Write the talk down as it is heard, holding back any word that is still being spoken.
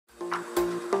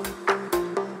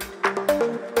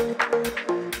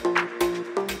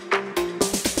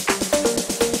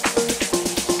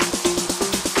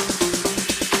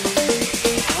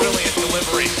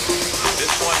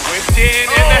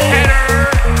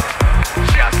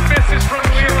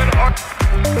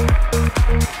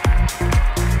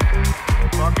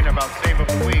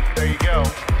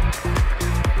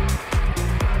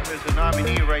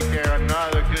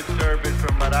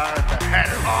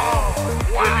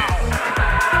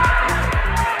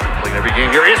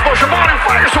Giovanni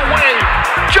fires away.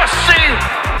 Just see.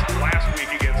 Last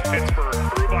week against Pittsburgh,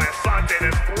 through by Asante.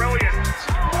 That's brilliant.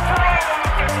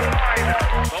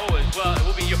 Well, it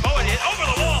will be Yeboah hit over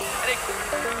the wall.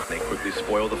 They quickly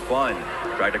spoil the fun.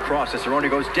 Dragged across. Cicerone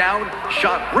goes down.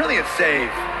 Shot. Brilliant save.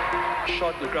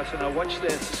 Shot Lucas, and I watched there.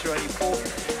 Cicerone Paul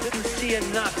didn't see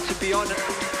enough, to be honest.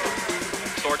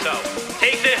 Sorto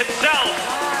takes it himself.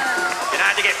 It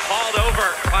had to get called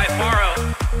over by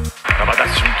Fauroux. How about that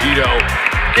from Guido?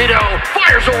 Guido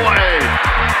fires away.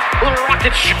 Little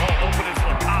rocket shot. Open is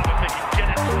Latava, they can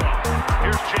get it to him.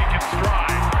 Here's Jake in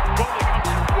stride. Rolling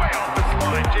up way off this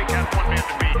line. Jake has one man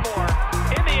to beat. More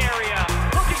in the area,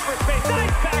 looking for space.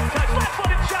 Nice back touch,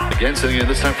 left-footed shot. Again, sending in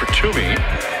this time for Toomey.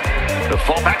 The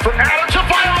fall back for Adams to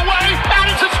fire away.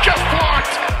 Adams is just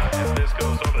blocked. As this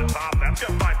goes over the top, that's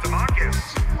going to find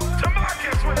Tamakis.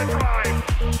 Tamakis with a drive.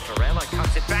 Varela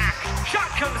cuts it back.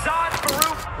 Shot comes on,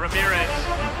 Fauroux. Ramirez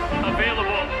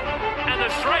available. And the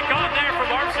strike on there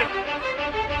from Arson.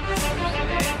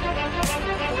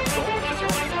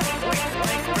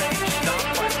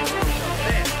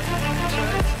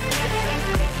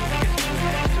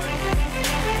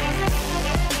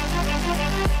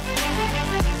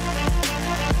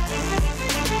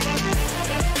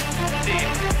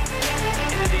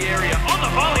 Into the area. On the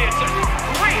volley, it's a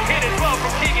great hit as well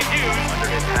from Keegan Hughes. Under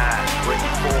his pass.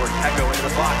 Bringing forward. Echo into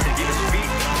the box. And keep his feet.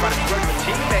 Trying to spread to a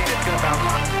teammate. It's going to bounce.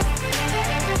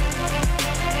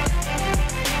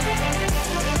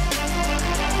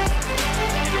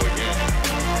 Guido again.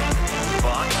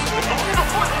 Box.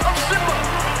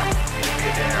 It'll be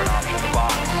a dare option in the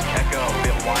box. Echo a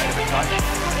bit wide of a touch.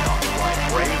 And off the line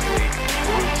bravely.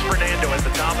 Roots Fernando at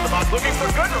the top of the box, looking for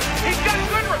Goodrich. He's got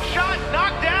Goodrich. Shot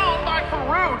knocked down by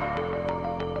Fauroux.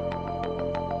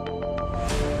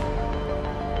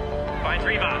 Finds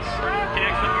Rivas.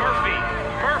 Connects with Murphy.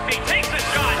 Murphy takes the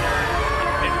shot.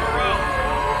 And Fauroux.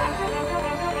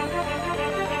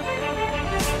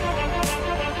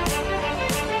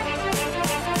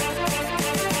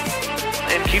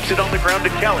 And keeps it on the ground to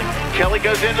Kelly. Kelly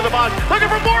goes into the box, looking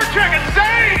for more check and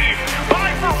save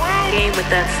by Fauroux. Game with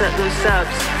those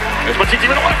subs. There's Matiti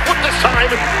with a left foot this time.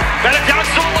 Got it down,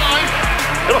 still alive.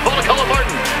 It'll fall to Cullen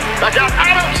Martin. Back out,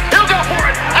 Adams. He'll go for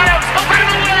it. Adams, he'll put it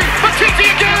away. Matiti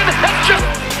again. That's just.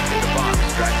 In the box.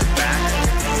 Drags it back.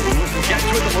 Gets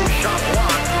with the low shot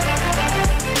block.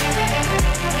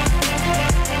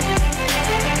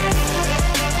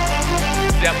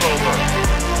 Step over.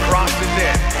 Crosses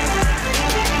in.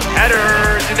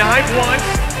 Header denied once.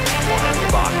 Corner of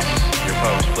the box. Your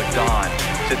post flicked on.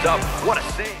 Sits up. What a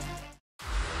save.